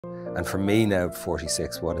And for me now, at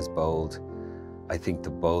 46, what is bold? I think the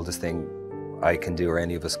boldest thing I can do, or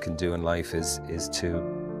any of us can do in life, is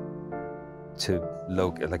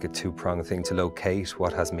like a two-pronged thing, to locate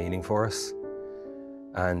what has meaning for us,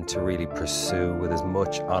 and to really pursue with as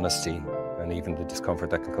much honesty, and even the discomfort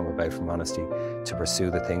that can come about from honesty, to pursue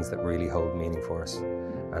the things that really hold meaning for us.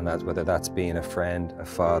 And that, whether that's being a friend, a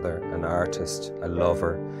father, an artist, a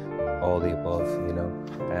lover, all the above, you know.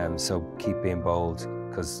 So keep being bold,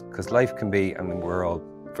 because life can be, I mean, we're all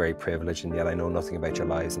very privileged, and yet I know nothing about your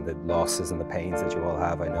lives and the losses and the pains that you all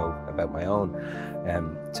have. I know about my own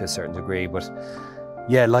to a certain degree, but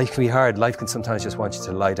yeah, life can be hard. Life can sometimes just want you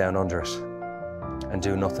to lie down under it and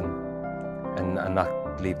do nothing and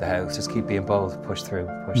not leave the house. Just keep being bold, push through,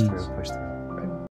 push through, push through.